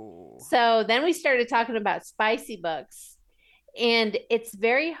 Oh. So then we started talking about spicy books, and it's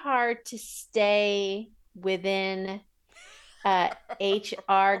very hard to stay within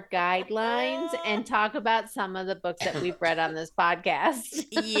HR guidelines and talk about some of the books that we've read on this podcast.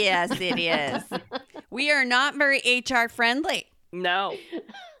 Yes, it is. We are not very HR friendly. No.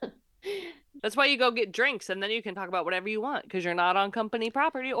 That's why you go get drinks, and then you can talk about whatever you want, because you're not on company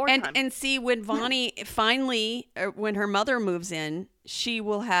property or time. And see, when Vonnie finally, when her mother moves in, she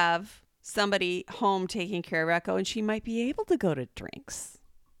will have somebody home taking care of Echo, and she might be able to go to drinks.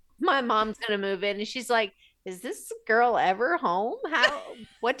 My mom's gonna move in, and she's like, "Is this girl ever home?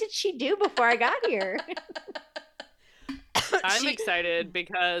 What did she do before I got here?" I'm excited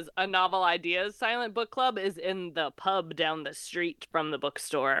because a Novel Ideas silent book club is in the pub down the street from the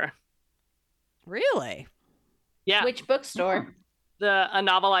bookstore. Really? Yeah. Which bookstore? A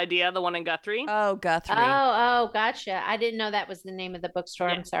Novel Idea, the one in Guthrie. Oh, Guthrie. Oh, gotcha. I didn't know that was the name of the bookstore.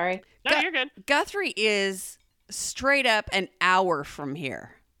 Yeah. I'm sorry. No, you're good. Guthrie is straight up an hour from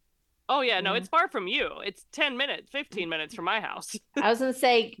here. Oh, yeah. No, it's far from you. It's 10 minutes, 15 minutes from my house. I was going to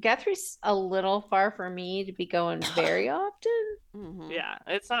say, Guthrie's a little far for me to be going very often. Mm-hmm. Yeah,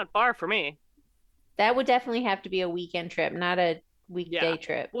 it's not far for me. That would definitely have to be a weekend trip, not a weekday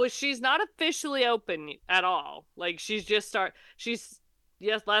trip. Well, she's not officially open at all. Like,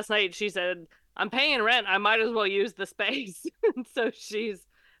 last night she said, I'm paying rent. I might as well use the space. So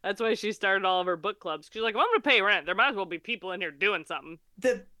that's why she started all of her book clubs. She's like, well, I'm going to pay rent. There might as well be people in here doing something.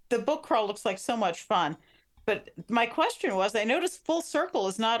 The book crawl looks like so much fun. But my question was, I noticed Full Circle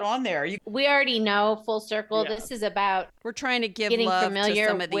is not on there. We already know Full Circle. Yeah. This is about We're trying to give getting love to familiar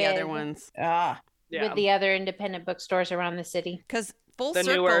some of the other with- ones. Yeah. with the other independent bookstores around the city. Because Full The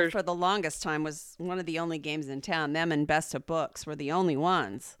Circle newer- for the longest time was one of the only games in town. Them and Best of Books were the only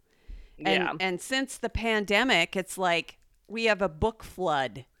ones. And since the pandemic, it's like we have a book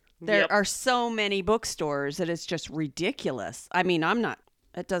flood. There are so many bookstores that it's just ridiculous. I mean,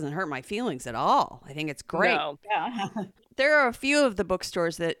 it doesn't hurt my feelings at all. I think it's great. No. Yeah. There are a few of the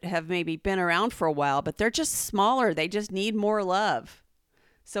bookstores that have maybe been around for a while, but they're just smaller. They just need more love.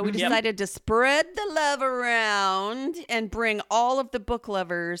 So we decided to spread the love around and bring all of the book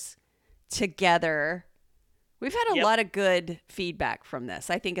lovers together. We've had a lot of good feedback from this.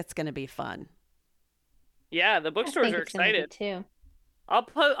 I think it's going to be fun. Yeah, the bookstores think are it's gonna be excited. too.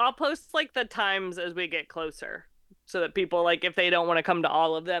 I'll post like the times as we get closer, so that people, like, if they don't want to come to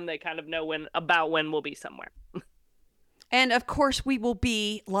all of them, they kind of know when we'll be somewhere. And of course, we will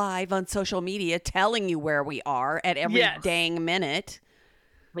be live on social media telling you where we are at every dang minute.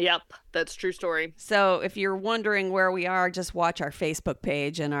 Yep, that's true story. So if you're wondering where we are, just watch our Facebook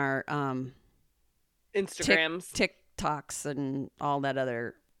page and our Instagrams. TikToks and all that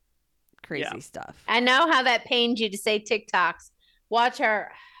other crazy stuff. I know how that pained you to say TikToks. Watch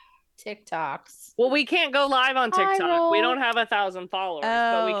our TikToks. Well, we can't go live on I TikTok. We roll. don't have 1,000 followers,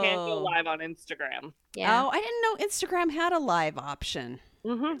 but we can't go live on Instagram. Yeah. Oh, I didn't know Instagram had a live option.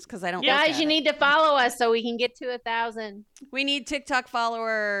 Mm-hmm. It's because I don't. Guys, look at you it. need to follow us so we can get to 1,000. We need TikTok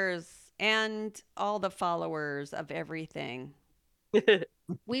followers and all the followers of everything.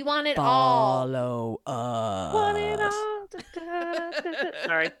 We want it all. Follow us. Want it all.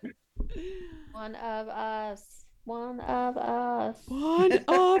 Sorry. One of us. One of us. One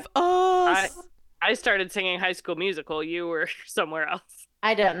of us. I started singing High School Musical. You were somewhere else.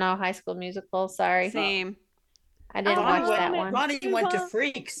 I don't know High School Musical. Sorry. Same. I didn't watch that one. Ronnie went to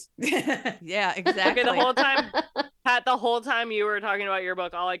Freaks. Yeah, exactly. Okay, the whole time, Pat, the whole time you were talking about your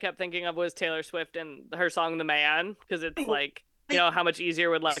book, all I kept thinking of was Taylor Swift and her song "The Man," because it's like, you know, how much easier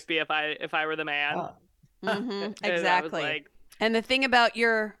would life be if I were the man? Mhm, And I was exactly. like, And the thing about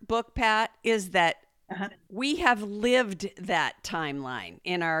your book, Pat, is that we have lived that timeline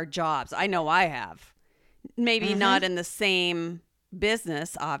in our jobs. I know I have. Maybe not in the same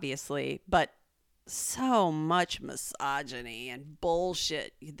business, obviously, but so much misogyny and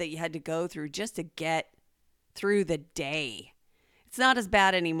bullshit that you had to go through just to get through the day. It's not as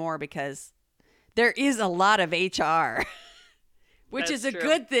bad anymore because there is a lot of HR, which That's is a true.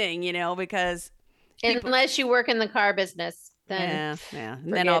 good thing, you know, because Unless you work in the car business, then yeah.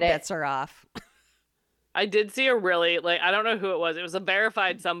 And then all forget it. bets are off. I did see a really, like, I don't know who it was. It was a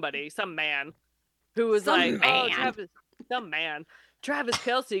verified somebody, some man, who was Some like, man. some man. Travis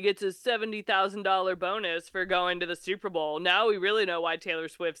Kelce gets a $70,000 bonus for going to the Super Bowl. Now we really know why Taylor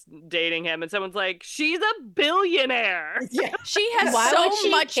Swift's dating him. And someone's like, she's a billionaire. Yeah. She has Why would so she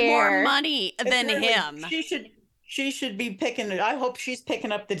much care? more money than him. She should be picking. I hope she's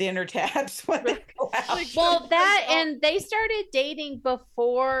picking up the dinner tabs when they go out. well, that and they started dating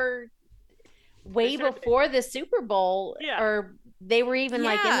way before the Super Bowl, Yeah. or they were even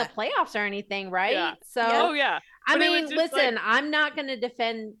like in Yeah. the playoffs or anything, right? Yeah. So Oh, yeah. I But it mean, was just listen, like- I'm not going to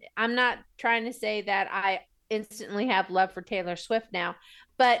defend. I'm not trying to say that I instantly have love for Taylor Swift now,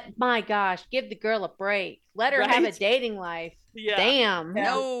 but my gosh, give the girl a break. Let her have a Right? dating life. Yeah. Damn. Yeah.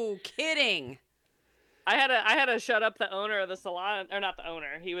 No kidding. I had to shut up the owner of the salon, or not the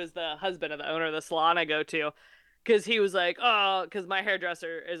owner. He was the husband of the owner of the salon I go to, because he was like, oh, because my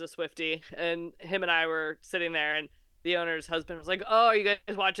hairdresser is a Swiftie, and him and I were sitting there, and the owner's husband was like, "Oh, are you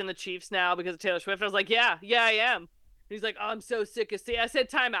guys watching the Chiefs now because of Taylor Swift?" I was like, "Yeah, I am." He's like, "Oh, I'm so sick of seeing." I said,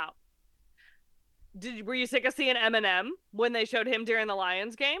 "Time out. Were you sick of seeing Eminem when they showed him during the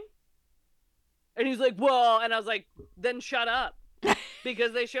Lions game?" And he's like, "Well," and I was like, "Then shut up."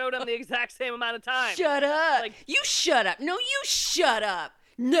 Because they showed him the exact same amount of time. Shut up. Like, you shut up. No, you shut up.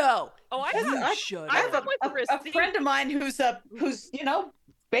 No. Oh, I have a friend of mine who's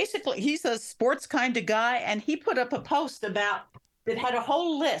basically he's a sports kind of guy, and he put up a post that had a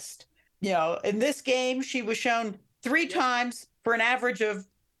whole list. In this game, she was shown 3 times for an average of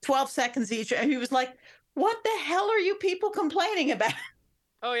 12 seconds each. And he was like, what the hell are you people complaining about?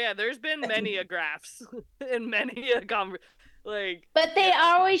 Oh, yeah, there's been many a graphs and many a but they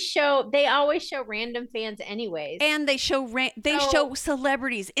always show random fans anyways, and they show show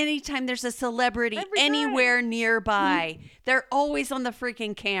celebrities anytime there's a celebrity anywhere nearby. They're always on the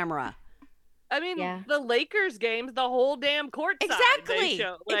freaking camera. I mean, the Lakers games, the whole damn court exactly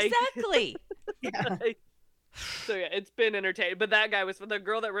show, exactly. So yeah, it's been entertaining. But that guy was the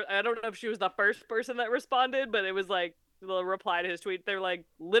girl that I don't know if she was the first person that responded, but it was like the reply to his tweet. They're like,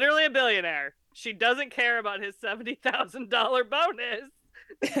 literally a billionaire. She doesn't care about his $70,000 bonus.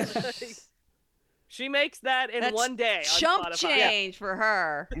 Like, she makes that in one day. Chump on Spotify. change for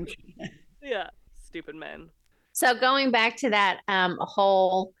her. Yeah, stupid men. So going back to that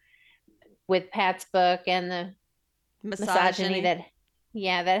whole with Pat's book and the misogyny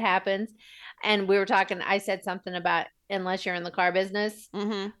that happens, and we were talking. I said something about unless you're in the car business.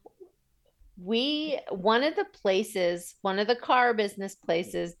 Mm-hmm. One of the car business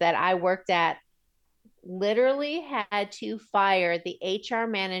places that I worked at literally had to fire the HR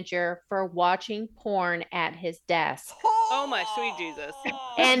manager for watching porn at his desk. Oh my sweet Jesus.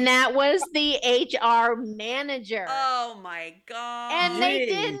 And that was the HR manager. Oh my God. And they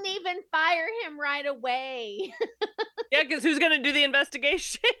didn't even fire him right away. Yeah, because who's going to do the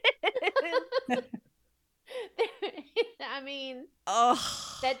investigation? I mean,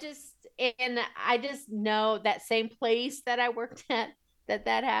 and I just know that same place that I worked at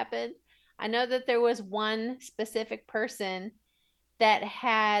that happened. I know that there was one specific person that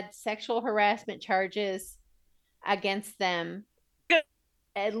had sexual harassment charges against them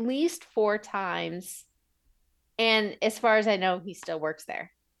at least 4 times. And as far as I know, he still works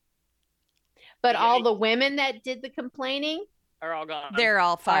there. But all the women that did the complaining are all gone. They're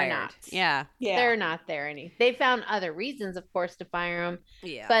all fired. Not. Yeah. They're not there They found other reasons, of course, to fire them.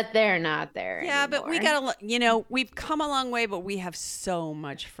 Yeah. But they're not there Yeah, anymore. but we gotta, we've come a long way, but we have so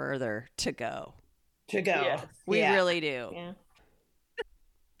much further to go. Yeah. We really do. Yeah.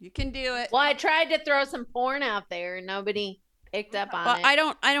 You can do it. Well, I tried to throw some porn out there and nobody picked up on it.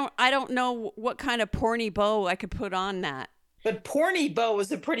 I don't know what kind of porny bow I could put on that. But porny bow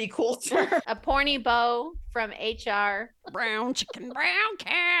is a pretty cool term. A porny bow from HR. Brown chicken, brown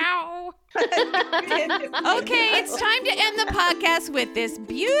cow. Okay, it's time to end the podcast with this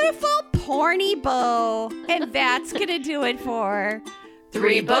beautiful porny bow. And that's going to do it for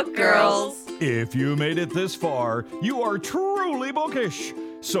 3 Book Girls. If you made it this far, you are truly bookish.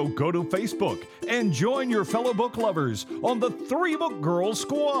 So go to Facebook and join your fellow book lovers on the 3 Book Girls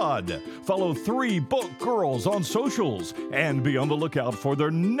Squad. Follow 3 Book Girls on socials and be on the lookout for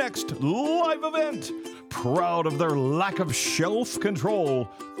their next live event. Proud of their lack of shelf control,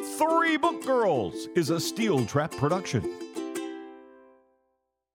 3 Book Girls is a Steel Trap production.